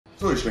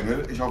So, ihr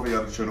Schlingel, ich hoffe, ihr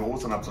hattet schöne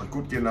Ostern, habt es euch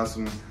gut gehen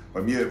lassen.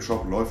 Bei mir im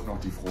Shop läuft noch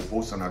die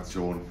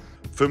Frohe-Ostern-Aktion.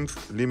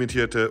 5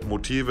 limitierte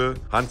Motive,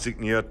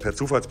 handsigniert, per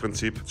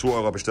Zufallsprinzip zu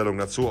eurer Bestellung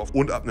dazu.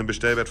 Und ab einem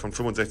Bestellwert von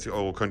 65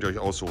 € könnt ihr euch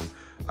aussuchen.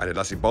 Eine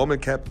Lassi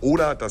Baumel-Cap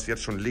oder das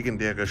jetzt schon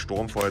legendäre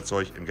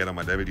Sturmfeuerzeug im Get On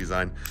My Level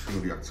Design.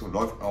 Die Aktion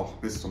läuft auch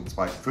bis zum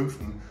 2.5.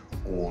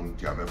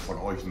 Und ja, wer von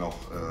euch noch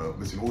ein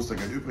bisschen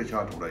Ostergeld übrig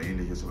hat oder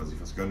ähnliches oder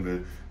sich was gönnen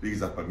will, wie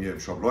gesagt, bei mir im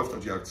Shop läuft auch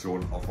die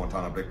Aktion auf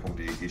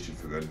montanablack.de. G steht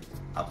für gönnen,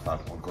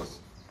 Abfahrt und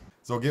Kuss.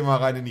 So, gehen wir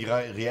rein in die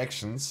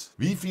Reactions.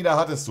 Wie viele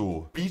hattest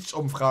du?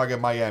 Beachumfrage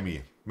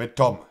Miami mit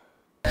Tom.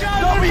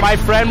 My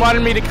friend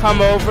wanted me to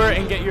come over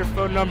and get your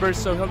phone number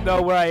so he'll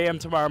know where I am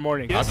tomorrow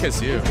morning. I'll kiss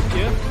you.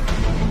 Yeah.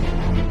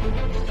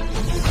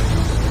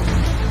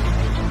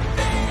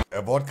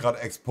 Er wurde gerade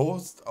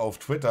exposed auf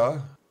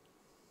Twitter.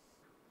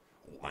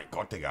 Oh mein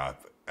Gott, Digga.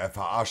 Er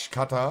verarscht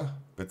Cutter,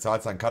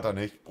 bezahlt seinen Cutter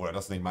nicht. Bruder,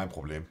 das ist nicht mein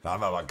Problem. Da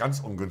haben wir aber ganz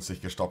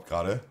ungünstig gestoppt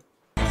gerade.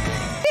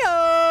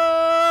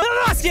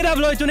 Was geht ab,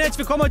 Leute, und herzlich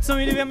willkommen heute zum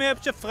Video. Wir haben hier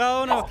hübsche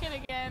Frauen. It's kid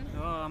again.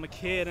 Oh, I'm a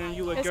kid and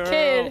you a It's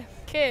girl.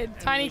 kid,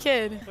 tiny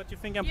kid. But you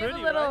think I'm You have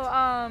pretty, a little,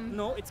 right?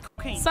 No, it's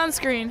cocaine.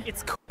 sunscreen.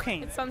 It's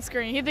cocaine. It's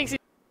sunscreen. He thinks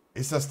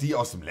Ist das die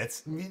aus dem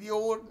letzten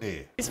Video?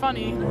 Nee. he's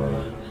funny.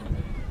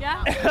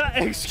 Yeah?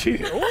 Excuse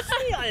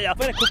me, Alter.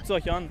 Wer guckt's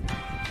euch an?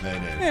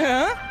 Nee.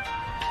 Ja.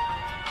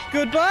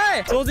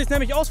 Goodbye. So sieht's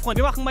nämlich aus,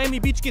 Freunde. Wir machen Miami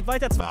Beach, geht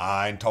weiter.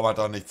 Nein, Tom hat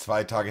doch nicht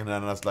 2 Tage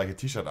hintereinander das gleiche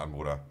T-Shirt an,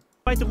 Bruder.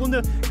 Zweite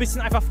Runde, bisschen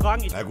einfach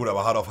fragen. Na gut,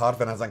 aber hart auf hart,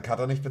 wenn er seinen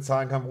Cutter nicht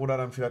bezahlen kann, Bruder,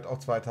 dann vielleicht auch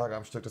 2 Tage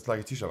am Stück das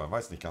gleiche T-Shirt. Man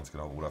weiß nicht ganz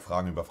genau, Bruder.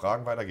 Fragen über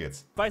Fragen, weiter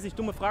geht's. Weiß nicht,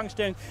 dumme Fragen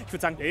stellen. Ich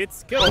würde sagen,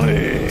 it's go.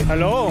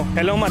 Hello.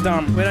 Hello,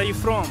 madame. Where are you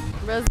from?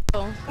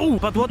 Brazil. Oh,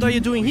 but what are you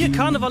doing here?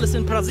 Carnival is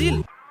in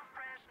Brazil.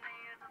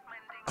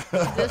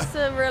 Just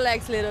to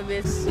relax a little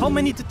bit. How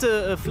many did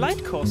the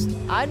flight cost?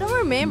 I don't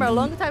remember, a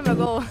long time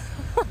ago.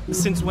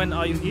 Since when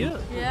are you here?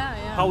 Yeah.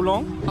 How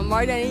long?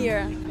 More than a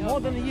year.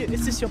 More than a year.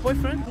 Is this your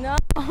boyfriend? No,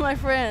 my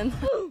friend.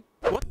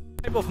 What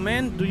type of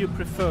man do you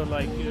prefer?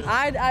 Like,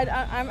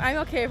 I'm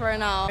okay for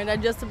now, and I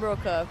just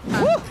broke up.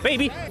 woo,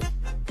 baby.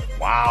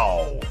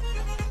 Wow.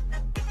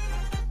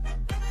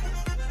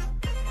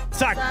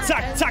 Zack,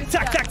 zack, zack,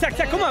 zack, zack, zack,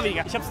 zack. Guck mal,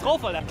 Vega. Ich hab's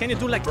drauf, Alter. Can you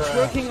do like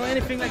twerking or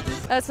anything like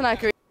this? That's not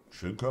great.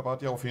 Schönen Körper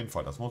hat die auf jeden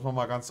Fall. Das muss man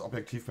mal ganz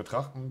objektiv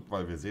betrachten,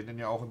 weil wir sehen den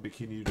ja auch im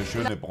Bikini. Eine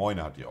schöne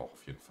Bräune hat die auch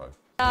auf jeden Fall.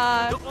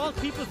 All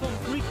people from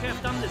Greek have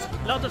done this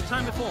a lot of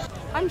time before.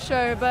 I'm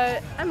sure,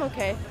 but I'm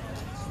okay.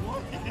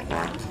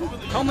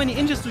 How many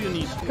inches do you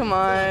need? Come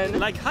on.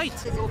 Like height.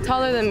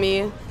 Taller than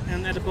me.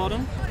 And at the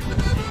bottom?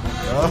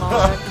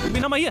 Gib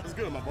mir nochmal hier.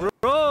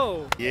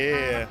 Bro.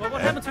 Yeah. But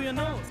what happened to your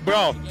nose?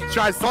 Bro,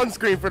 try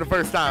sunscreen for the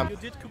first time. You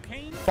did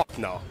cocaine? Fuck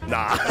no.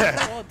 Nah.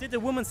 Or did the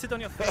woman sit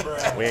on your face?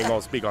 We ain't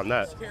gonna speak on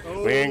that.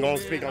 We ain't gonna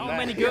speak on How that.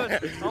 many girls?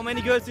 How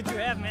many girls did you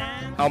have,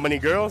 man? How many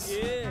girls?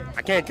 Yeah.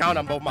 I can't count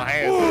on both my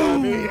hands. You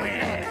know what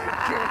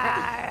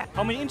I mean?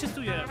 How many inches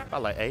do you have? I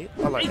like 8.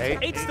 I like 8.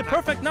 Eight's the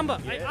perfect number.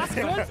 I asked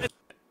once.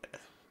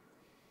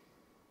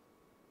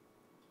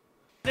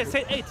 They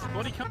say 8.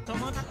 Body count how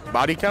much?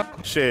 Body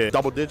count? Shit.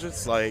 Double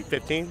digits, like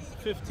 15.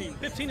 15.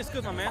 15 is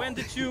good, my man. When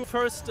did you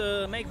first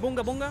make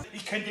Bunga Bunga?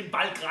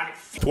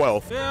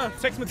 12. Ja,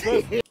 Sex mit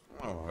 12.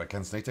 Oh, wer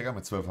kennt's nicht, Digga?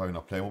 Mit 12 habe ich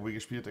noch Playmobil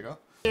gespielt, Digga.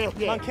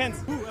 Man kennt's.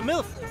 A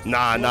MILF.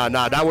 Nah.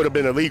 That would have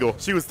been illegal.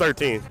 She was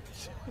 13.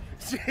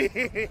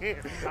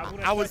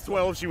 I was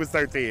 12, she was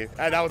 13.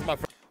 And that was my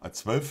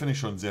 12 finde ich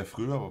schon sehr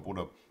früh, aber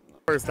Bruder.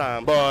 first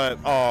time. But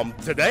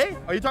today?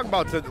 Are you talking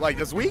about like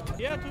this week?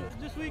 Yeah,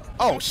 this week.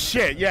 Oh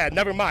shit, yeah,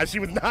 never mind. She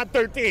was not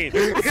 13.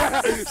 She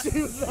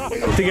was not.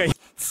 Digga,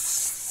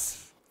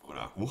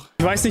 Bruder, huch.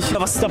 ich weiß nicht,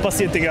 was ist da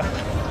passiert, Digga.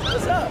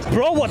 What's up?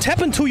 Bro, what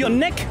happened to your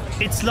neck?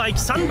 It's like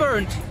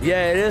sunburned.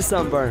 Yeah, it is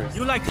sunburned.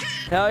 You like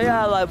Hell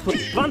yeah, I like.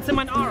 once in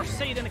my arse,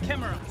 say it in the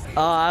camera.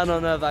 Oh, I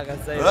don't know if I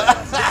can say that.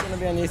 It's gonna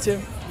be on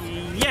YouTube.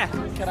 Yeah.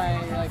 Can I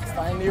like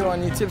find you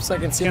on YouTube so I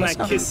can see Can I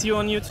myself? kiss you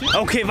on YouTube?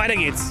 Okay, weiter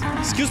geht's.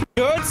 Excuse me,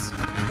 girls.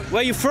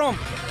 Where are you from?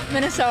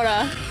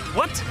 Minnesota.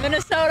 What?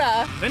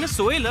 Minnesota.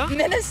 Venezuela?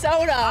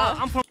 Minnesota.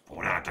 I'm from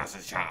Bruder, das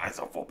ist ja,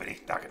 also, wo bin ich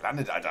denn da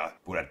gelandet, Alter?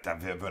 Bruder,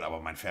 da wird aber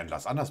mein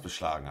Fernglas anders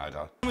beschlagen,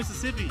 Alter.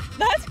 Mississippi.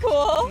 That's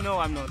cool. No,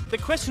 I'm not. The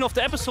question of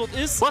the episode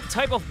is, what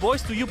type of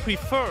boys do you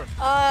prefer?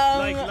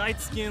 Like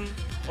light skin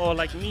or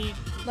like me?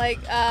 Like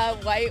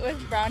white with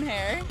brown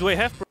hair. Do I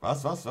have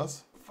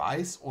Was?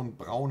 Weiß und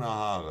braune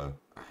Haare.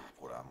 Ach,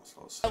 Bruder, muss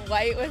los.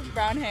 White with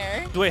brown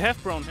hair. Do I have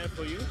brown hair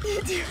for you?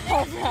 You do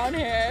have brown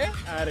hair.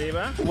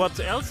 Arriba. What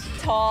else?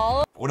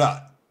 Tall.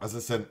 Bruder, was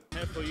ist denn?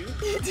 Hair for you?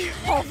 You do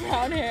have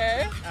brown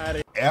hair.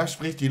 Arriba. Er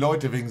spricht die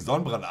Leute wegen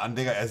Sonnenbrand an,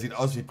 Digga. Er sieht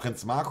aus wie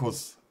Prinz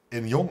Markus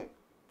in Jung.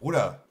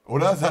 Bruder,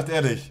 oder? Sagt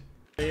er dich.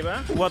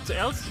 Arriba. What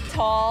else?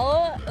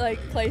 Tall. Like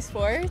play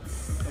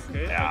sports.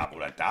 Okay. Ja,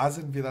 Bruder, da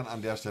sind wir dann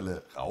an der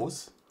Stelle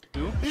raus.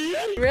 You?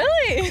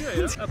 Really?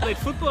 Yeah. I played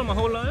football my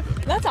whole life.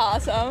 That's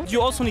awesome. You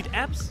also need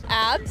abs?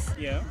 Abs.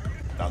 Yeah.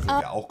 Da sind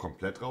wir auch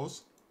komplett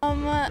raus.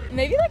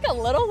 Maybe like a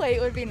little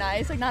weight would be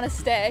nice, like not a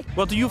stick.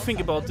 What do you think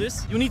about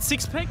this? You need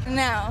six-pack?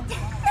 No.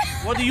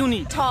 What do you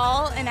need?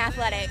 Tall and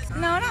athletic.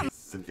 No, not.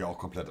 Sind wir auch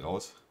komplett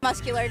raus?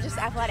 Muscular, just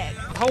athletic.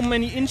 How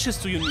many inches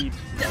do you need?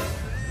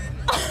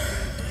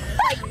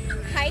 Like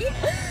height?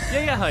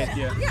 Yeah, height,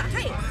 yeah. Yeah,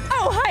 height.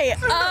 Oh, height.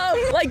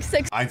 Like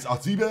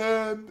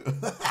 1,87.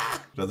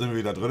 Da sind wir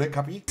wieder drin,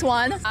 Kapi.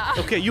 6'1".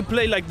 Okay, you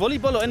play like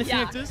volleyball or anything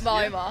like this?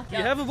 Volleyball. You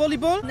have a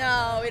volleyball?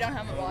 No, we don't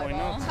have a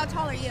volleyball. not? How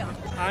tall are you?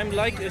 I'm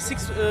like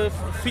 6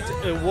 feet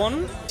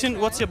 1.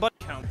 What's your body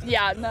count?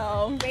 Yeah,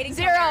 no. Waiting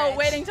till Zero. marriage.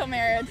 Waiting till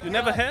marriage. You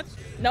never had?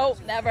 Nope,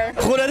 never.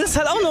 Bruder, das ist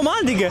halt auch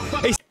normal, Digga.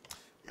 Ich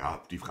Ja,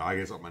 die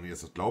Frage ist, ob man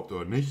jetzt das glaubt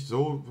oder nicht,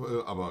 so,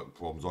 aber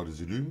warum sollte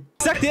sie lügen?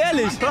 sag dir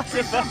ehrlich.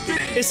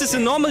 Is this a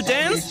normal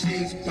dance?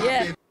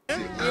 Yeah.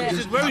 Is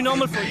it very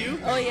normal for you?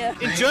 Oh yeah.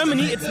 In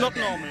Germany, it's not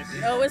normal.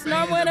 Oh, it's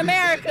normal in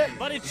America.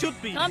 But it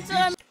should be. Come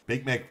to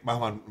Big Mac,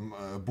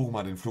 buch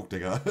mal den Flug,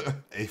 Digga.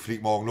 Ich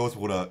flieg morgen los,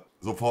 Bruder.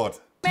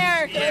 Sofort.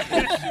 America.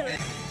 Hey,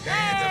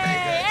 hey,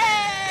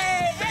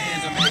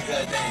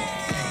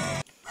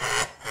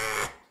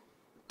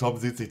 Tom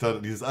sieht sich da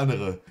dieses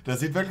andere. Das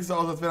sieht wirklich so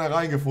aus, als wenn er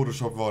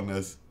reingefotoshoppt worden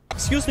ist.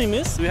 Excuse me,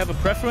 miss. Do you have a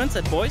preference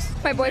at boys?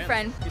 My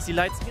boyfriend. Is he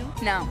light skinned?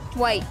 No.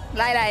 White.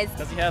 Light eyes.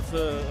 Does he have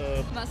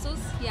Muscles?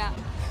 Yeah.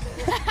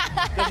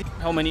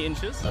 how many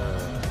inches?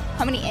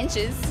 How many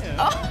inches?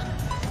 Yeah. Oh,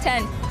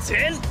 10.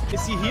 10?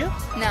 Is he here?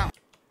 No.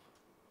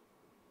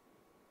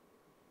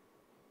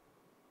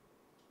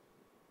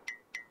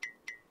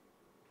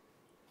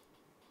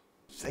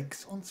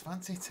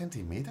 ...26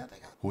 Zentimeter,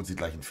 Digga? Holt sie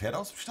gleich ein Pferd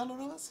aus dem Stall,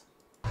 oder was?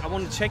 I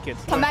want to check it.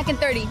 Come back in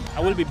 30. I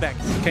will be back.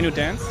 Can you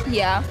dance?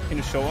 Yeah. Can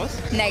you show us?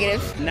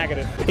 Negative.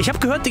 Negative. Ich habe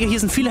gehört, Digga, hier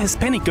sind viele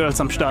Hispanic Girls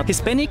am Start.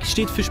 Hispanic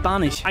steht für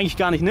Spanisch. Eigentlich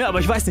gar nicht, ne? Aber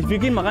ich weiß nicht. Wir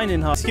gehen mal rein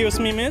in den Haus.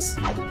 Excuse me, miss.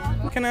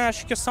 Can I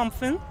ask you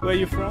something? Where are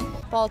you from?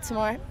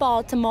 Baltimore.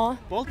 Baltimore.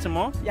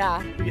 Baltimore?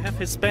 Yeah. Do you have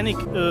Hispanic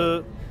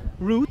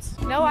roots?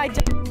 No, I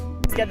don't.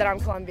 It's good that I'm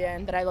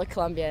Colombian, that I look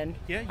Colombian.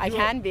 Yeah, I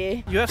can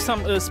be. You have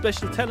some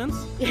special talents?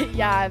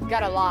 Yeah, I've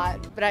got a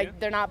lot, but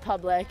they're not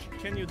public.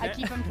 Can you I dance?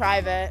 keep them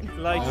private.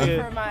 Like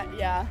For my,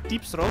 yeah.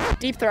 deep throat?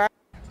 Deep throat.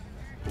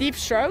 Deep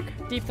stroke?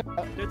 Deep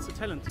throat. That's a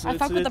talent. I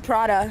fuck with the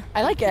Prada.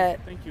 I like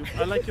it. Thank you.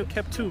 I like your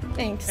cap too.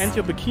 Thanks. And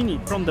your bikini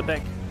from the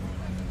back.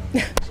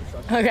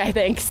 Okay,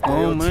 thanks.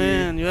 Oh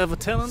man, you have a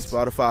talent?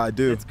 Spotify, I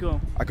do. Let's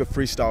go. I could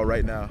freestyle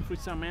right now.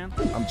 Freestyle, man.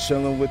 I'm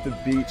chilling with the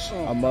beach.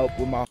 I'm up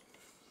with my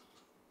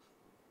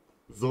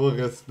So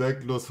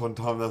respektlos von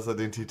Tom, dass er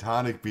den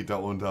Titanic-Beat da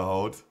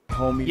unterhaut.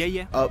 homie. Yeah,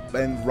 yeah. Up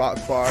and rock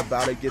bar,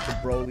 about to get the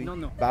Broly. No.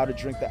 About to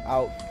drink the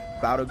out.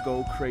 About to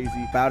go crazy.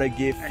 About to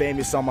get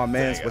famous on my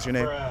man's. What's your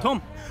name?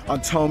 Tom.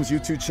 On Tom's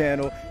YouTube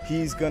channel.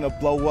 He's gonna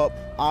blow up.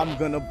 I'm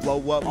gonna blow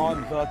up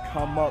on the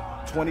come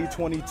up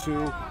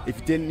 2022. If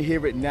you didn't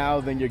hear it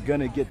now, then you're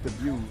gonna get the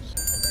views.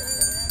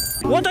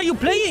 What are you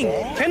playing?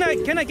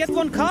 Can I get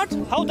one card?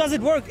 How does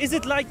it work? Is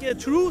it like a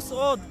truth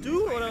or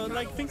do or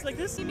like things like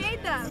this? You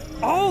made them.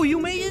 Oh,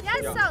 you made it?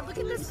 Yes, so look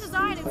at this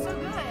design. It's so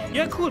good.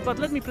 Yeah, cool, but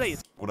let me play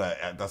it. Oder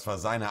das war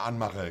seine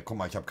Anmache. Guck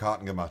mal, ich habe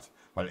Karten gemacht.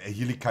 Weil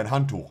hier liegt kein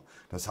Handtuch.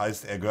 Das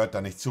heißt, er gehört da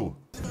nicht zu.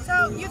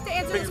 So you have to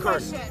answer this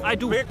question. I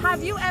do.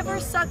 Have you ever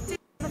sucked it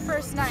the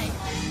first night?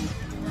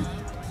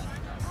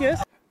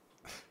 Yes.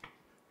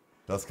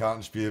 Das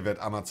Kartenspiel wird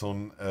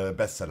Amazon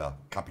Bestseller.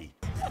 Kapi.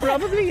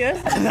 Probably, yes.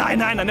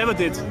 Nein, I never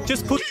did.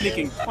 Just put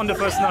clicking on the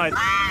first night.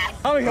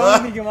 Habe ich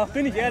auch nie gemacht,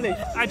 bin ich ehrlich.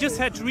 I just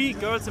had 3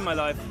 girls in my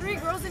life. 3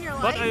 girls in your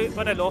life?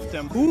 But I loved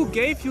them. Who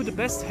gave you the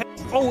best head?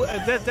 Oh,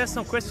 that's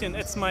no question.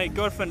 It's my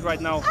girlfriend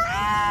right now.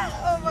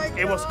 Oh my god.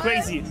 It was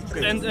crazy.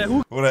 And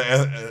who? Oder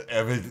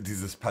er will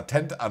dieses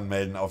Patent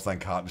anmelden auf sein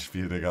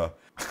Kartenspiel, Digga.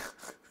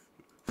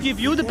 Give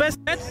you the best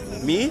head?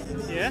 Me?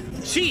 Yeah.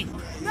 She.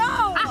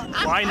 No!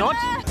 Why not?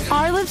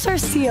 Our lips are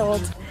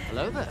sealed.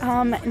 Hello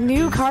there.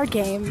 New card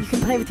game. You can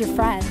play with your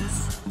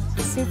friends.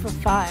 Super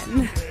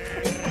fun.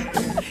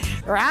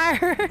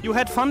 Rawr. You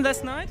had fun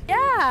last night?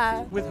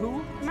 Yeah, With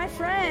who? my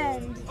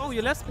friend. Oh,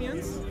 you're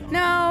lesbians?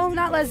 No,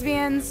 not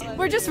lesbians.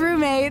 We're just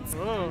roommates.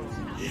 Oh.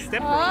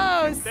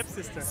 Oh,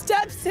 Stepsister.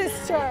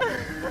 Stepsister.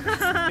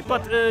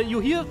 But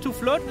you here to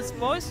flirt with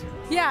boys?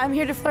 Yeah, I'm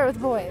here to flirt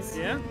with boys.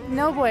 Yeah.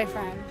 No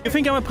boyfriend. You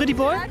think I'm a pretty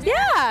boy?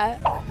 Yeah.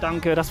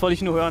 Danke, das wollte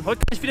ich nur hören.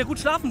 Heute kann ich wieder gut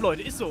schlafen,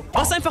 Leute. Ist so.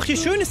 Was einfach hier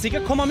schön ist,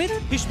 Digga, komm mal mit.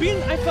 Wir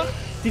spielen einfach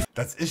die...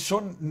 Das ist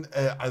schon,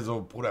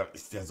 also Bruder,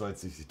 der soll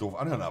jetzt nicht sich doof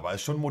anhören, aber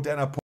ist schon ein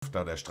moderner Puff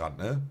da, der Strand,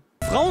 ne?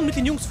 Frauen mit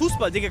den Jungs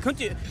Fußball, Digga, könnt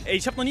ihr... Ey,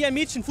 ich habe noch nie ein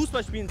Mädchen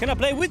Fußball spielen. Can I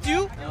play with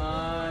you?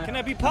 Can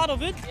I be part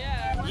of it?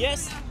 Yeah.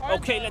 Yes?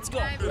 Okay, let's go.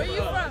 Where are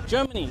you from?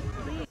 Germany.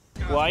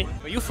 Why?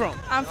 Where are you from?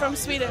 I'm from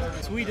Sweden.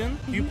 Sweden.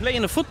 You play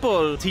in a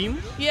football team?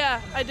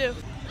 Yeah, I do.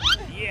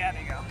 Yeah,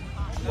 Digga.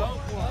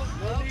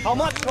 How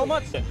much? How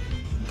much?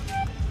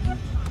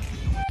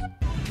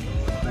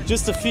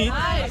 Just a feet.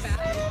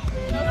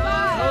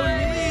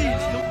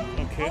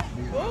 Okay.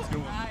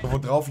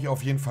 Worauf ich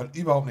auf jeden Fall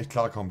überhaupt nicht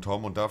klarkomme,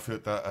 Tom, und dafür,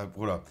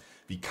 Bruder,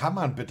 wie kann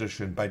man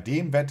bitteschön bei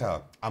dem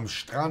Wetter am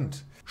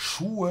Strand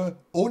Schuhe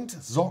und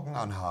Socken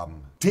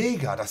anhaben?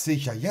 Digga, das sehe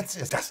ich ja jetzt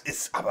erst. Das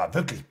ist aber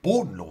wirklich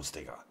bodenlos,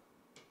 Digga.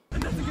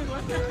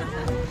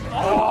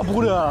 Oh,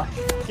 Bruder.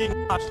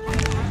 Gegen Arsch.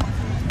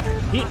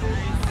 Hier.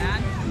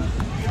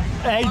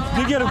 Ey,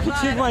 Digga, du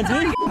guckst hier mein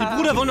Ding. Die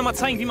Bruder wollen nochmal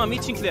zeigen, wie man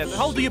Mädchen klärt.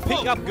 How do you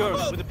pick up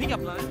girls? With a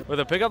pickup line? With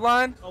a pickup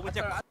line? Oh, with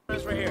your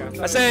right here.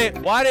 I say,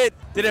 why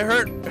did it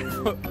hurt?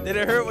 Did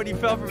it hurt when you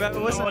fell from that?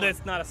 Oh,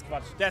 that's not a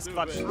squatch. That's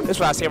squatch. This is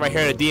what I say right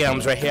here in the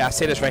DMs right here. I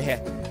say this right here.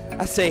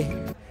 I say,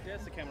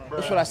 There's the camera.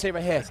 that's what I say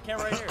right here. There's the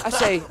camera right here. I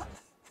say,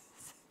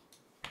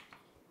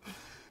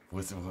 Wo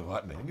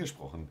hat denn der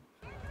hingesprochen?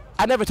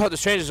 I never talk to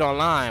strangers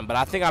online, but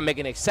I think I'll make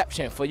an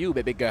exception for you,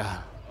 baby girl.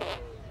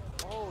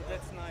 Oh,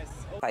 that's nice.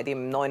 Bei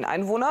dem neuen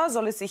Einwohner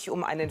soll es sich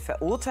um einen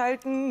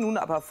verurteilten, nun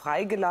aber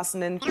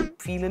freigelassenen,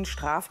 vielen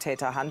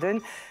Straftäter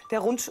handeln, der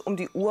rund um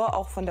die Uhr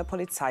auch von der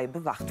Polizei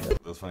bewacht wird.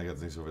 Das fand ich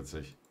jetzt nicht so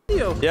witzig.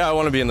 Yeah, I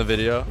want to be in the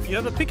video. You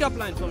have a pickup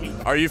line for me.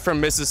 Are you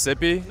from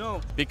Mississippi? No.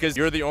 Because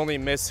you're the only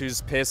miss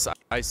who's pissed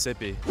I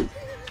sippy.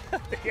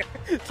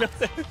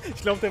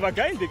 Ich glaub, der war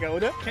geil, Digga,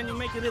 oder? Can you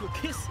make a little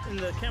kiss in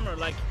the camera,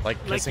 like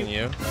Kissing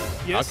you?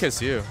 Yes. I'll kiss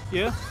you.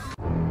 Yeah.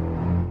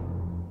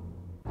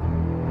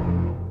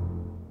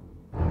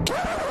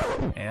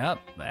 Yep,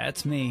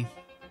 that's me.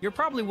 You're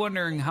probably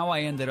wondering how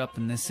I ended up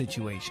in this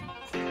situation.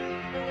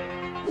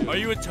 Are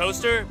you a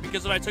toaster?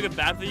 Because when I took a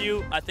bath with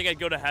you, I think I'd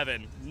go to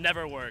heaven.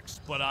 Never works,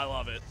 but I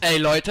love it. Ey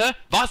Leute,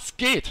 was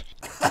geht?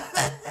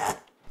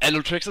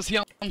 Tricks ist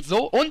hier und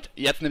so, und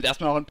jetzt nimmt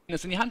erstmal euren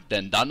Penis in die Hand,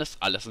 denn dann ist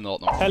alles in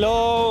Ordnung.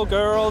 Hello,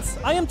 girls.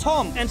 I am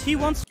Tom, and he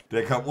wants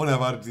Der kam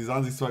unerwartet, die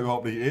sahen sich zwar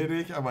überhaupt nicht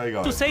ähnlich, aber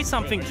egal. to say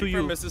something to From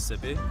you.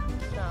 Mississippi?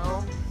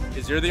 No.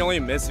 Because you're the only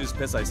miss who's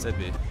pissed I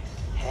sippy.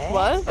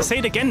 What? Say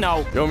it again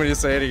now. You want me to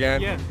say it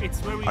again? Yeah, it's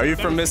very. Are you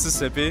from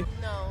Mississippi?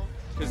 No.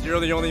 Because you're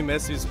the only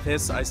miss who's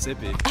pissed I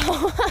sippy.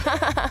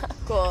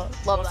 Cool.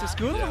 Love Was that. is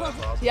good?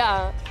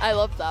 Yeah, I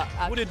love that.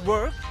 Would it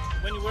work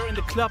when you were in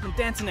the club and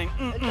dancing?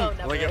 And, No,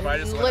 never. Like if I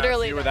just went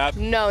Literally. after you with that?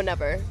 No,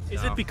 never.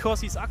 Is it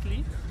because he's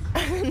ugly?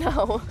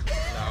 No.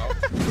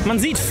 Man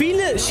sieht,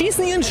 viele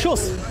schießen ihren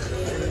Schuss.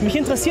 Mich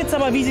interessiert es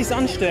aber, wie sie es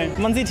anstellen.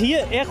 Man sieht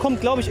hier, er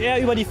kommt, glaube ich,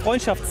 eher über die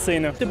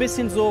Freundschaftsszene. Ein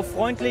bisschen so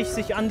freundlich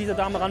sich an diese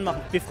Dame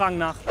ranmachen. Wir fragen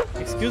nach.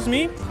 Excuse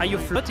me, are you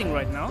flirting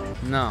right now?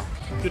 No.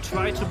 You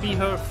try to be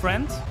her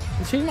friend?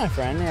 She's my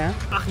friend, yeah.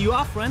 Ach, you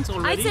are friends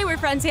already? I'd say we're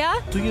friends, yeah?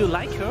 Do you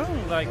like her,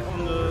 like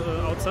on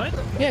the outside?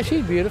 Yeah,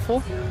 she's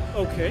beautiful.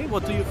 Okay,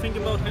 what do you think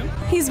about him?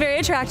 He's very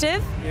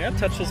attractive. Yeah,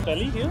 touch his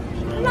belly here.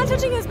 I'm not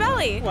touching his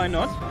belly. Why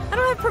not? I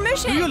don't have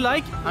permission. Do you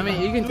like? I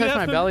mean, you can touch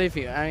my belly if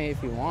you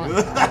want.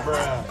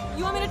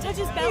 You want me to touch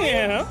his belly?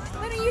 Yeah.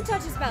 Why don't you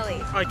touch his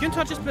belly? I can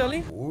touch his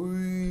belly.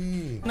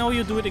 Now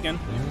you do it again.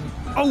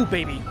 Oh,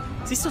 baby.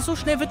 Siehst du, so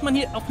schnell wird man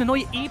hier auf eine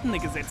neue Ebene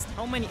gesetzt.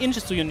 How many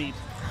inches do you need?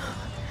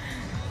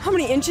 How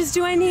many inches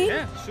do I need?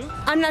 Yeah, sure.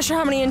 I'm not sure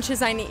how many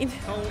inches I need.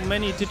 How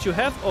many did you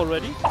have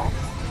already?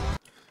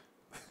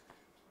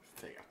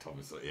 Digga, Tom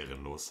ist so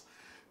ehrenlos.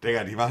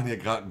 Digga, die machen hier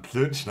gerade einen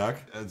Klönschnack,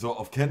 so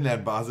auf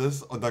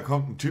Kennenlernbasis, und da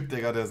kommt ein Typ,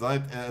 Digga, der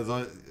sagt, er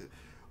soll...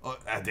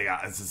 Digga,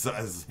 es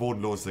ist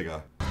bodenlos,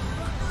 Digga.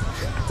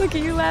 Look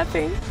at you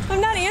laughing.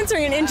 I'm not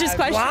answering an inches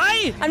question.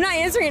 Why? I'm not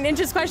answering an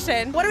inches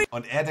question. What are we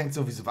Und er denkt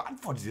so, wieso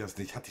beantwortet sie das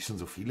nicht? Hat die schon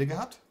so viele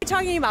gehabt?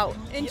 talking about?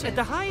 Inches.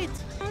 The height.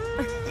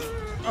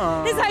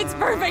 His height's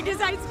perfect. His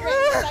height's great.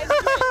 His height's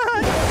great.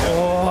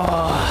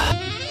 Oh.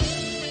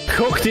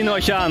 Guckt ihn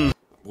euch an.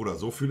 Bruder,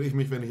 so fühle ich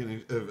mich, wenn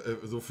ich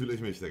so fühle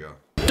ich mich, Digga.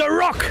 The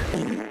Rock.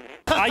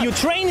 Are you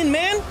training,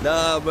 man?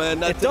 Nah, man,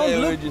 not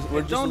today.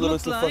 We're just a little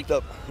too fucked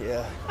up.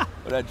 Yeah,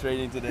 we're not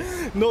training today.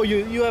 No,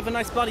 you have a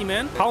nice body,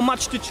 man. How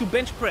much did you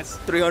bench press?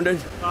 300.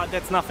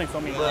 That's nothing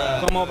for me.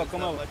 Come over,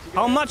 come over.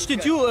 How much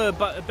did you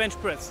bench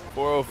press?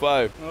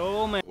 405.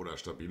 Oh, man. Oder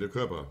stabile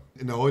Körper.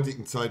 In der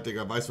heutigen Zeit,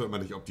 Digga, weiß man immer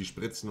nicht, ob die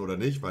spritzen oder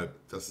nicht, weil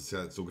das ist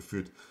ja so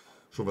gefühlt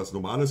schon was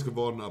Normales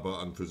geworden, aber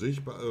an für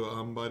sich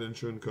haben beide einen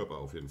schönen Körper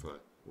auf jeden Fall.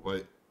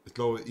 Wobei, ich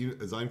glaube,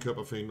 sein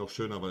Körper finde ich noch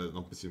schöner, weil er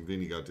noch ein bisschen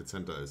weniger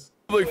dezenter ist.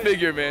 Public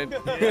figure, man.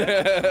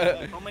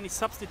 How many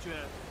subs did you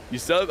have? You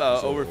sub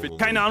over 50.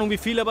 Keine Ahnung wie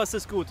viel, aber es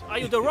ist gut. Are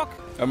you The Rock?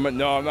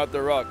 No, I'm not The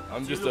Rock.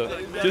 I'm just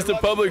a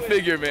public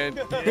figure, man.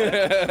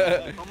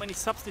 How many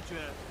subs did you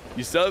have?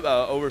 You sub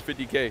over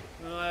 50K.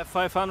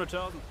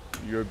 500,000.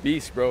 You're a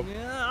beast, bro.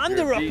 Yeah, I'm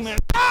The Rock, man.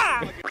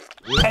 Ah!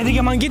 Ey,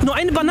 Digga, man geht nur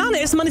eine Banane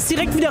essen, man ist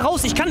direkt wieder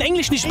raus. Ich kann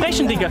Englisch nicht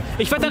sprechen, Digga.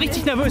 Ich werde da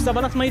richtig nervös,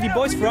 aber lass mal hier die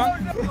Boys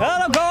fragen.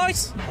 Hello,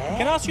 guys.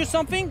 Can I ask you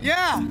something?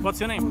 Yeah. What's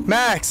your name?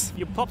 Max.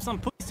 You pop some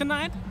pussy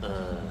tonight?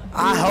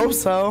 I hope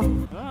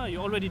so. Ah, you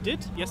already did?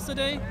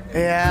 Yesterday?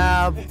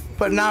 Yeah,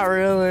 but not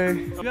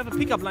really. You have a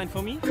pickup line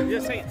for me?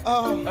 Yes, say it.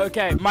 Oh.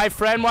 Okay, my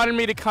friend wanted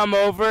me to come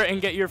over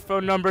and get your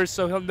phone number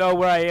so he'll know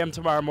where I am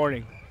tomorrow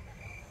morning.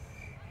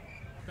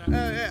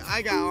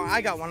 I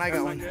got one.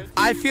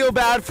 I feel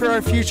bad for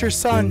our future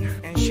son.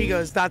 And she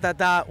goes, ...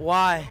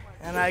 why?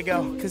 And I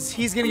go, because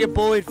he's going to get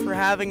bullied for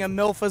having a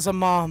MILF as a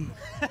mom.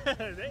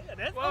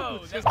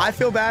 I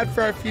feel bad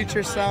for our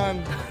future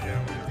son.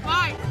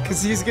 Why?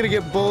 Because he's going to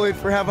get bullied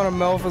for having a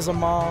MILF as a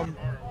mom.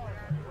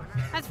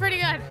 was pretty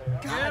good.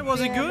 Yeah,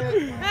 was it good?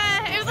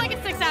 It was like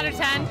a 6 out of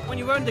 10. When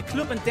you were in the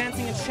club and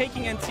dancing and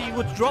shaking and he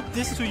would drop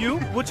this to you,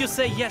 would you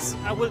say, yes,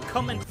 I will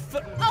come and...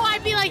 Oh,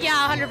 I'd be like,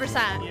 yeah,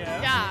 100%.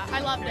 Yeah, I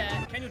loved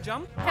it. Can you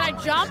jump? Can I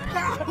jump?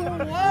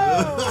 Whoa!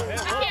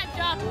 I can't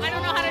jump. I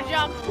don't know how to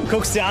jump.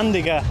 Guck's dir an,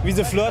 Digga. Wie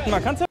sie flirten.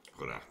 Man kann's ja...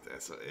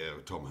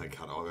 Tom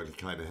hat auch wirklich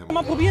keine Hemmung.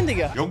 Mal probieren,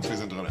 Digga. Jungs, wir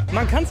sind drin.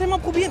 Man kann's ja mal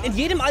probieren. In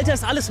jedem Alter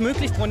ist alles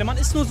möglich, Freunde. Man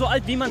ist nur so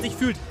alt, wie man sich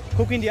fühlt.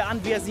 Guck ihn dir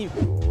an, wie er sieht.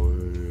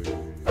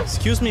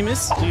 Excuse me,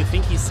 miss. Do you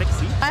think he's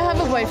sexy? I have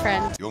a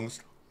boyfriend. Jungs,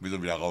 wir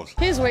sind wieder raus.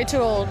 He's way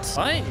too old.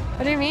 Why?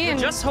 What do you mean?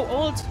 You're just how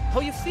old? How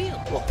you feel?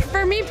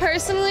 For me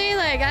personally,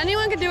 like,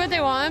 anyone can do what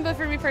they want, but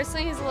for me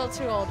personally, he's a little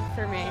too old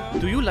for me.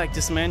 Do you like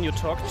this man you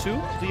talked to?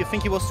 Do you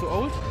think he was too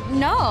old?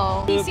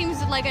 No. He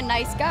seems like a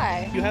nice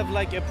guy. You have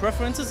like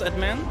preferences at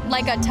men?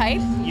 Like a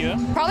type? Yeah.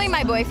 Probably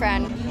my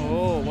boyfriend.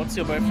 Oh, what's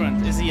your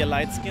boyfriend? Is he a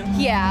light skin?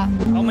 Yeah.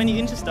 How many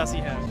inches does he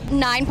have?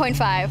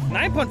 9.5.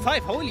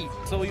 9.5, holy.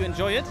 So you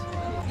enjoy it?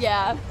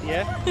 Yeah.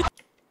 Yeah.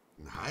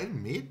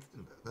 Ein Meter?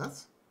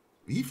 Was?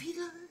 Wie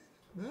viele?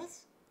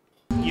 Was?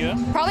 Yeah.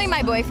 Probably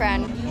my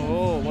boyfriend.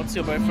 Oh, what's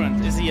your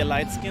boyfriend? Is he a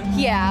light skin?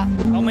 Yeah.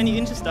 How many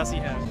inches does he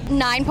have?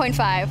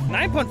 9.5.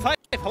 9.5,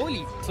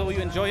 holy. So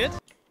you enjoy it?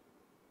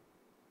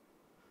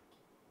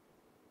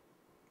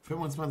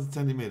 25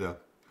 Zentimeter.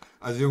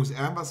 Also Jungs,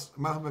 irgendwas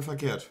machen wir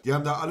verkehrt. Die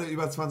haben da alle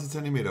über 20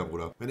 Zentimeter,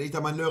 Bruder. Wenn ich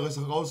da mein Lörres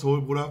raushol,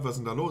 Bruder, was ist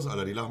denn da los,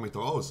 Alter? Die lachen mich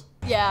doch aus.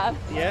 Yeah.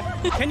 Yeah.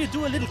 Can you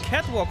do a little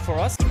catwalk for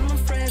us?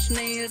 Fresh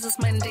Nails ist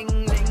mein Ding,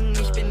 Ding.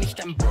 Ich bin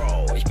nicht ein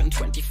Bro, ich bin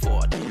 24.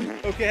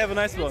 Okay, have a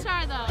nice one.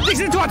 Though. Die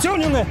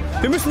Situation, Junge!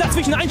 Wir müssen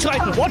dazwischen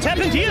einschreiten. What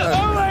happened here?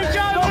 Oh my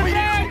God!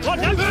 What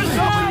happened?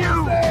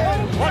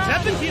 What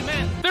happened here,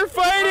 man? They're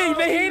fighting.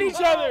 They hate each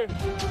other.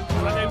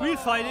 Are they real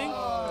fighting?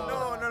 No.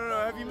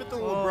 Have you met the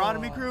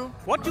lobotomy crew?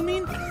 What do you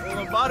mean? The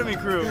lobotomy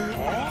crew.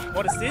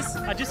 What is this?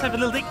 I just have a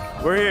little dick.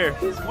 We're here.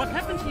 What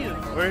happened here?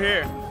 We're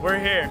here. We're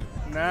here.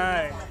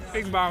 Nice.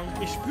 Bing bong.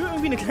 Ich spüre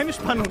irgendwie eine kleine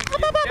Spannung.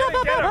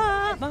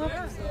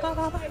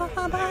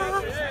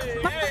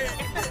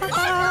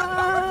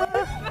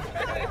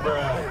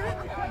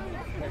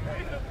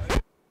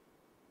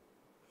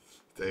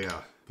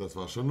 Digga, das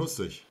war schon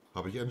lustig.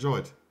 Habe ich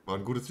enjoyed. War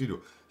ein gutes Video.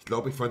 Ich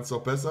glaube, ich fand es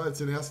doch besser als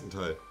den ersten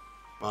Teil.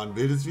 War ein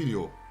wildes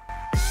Video.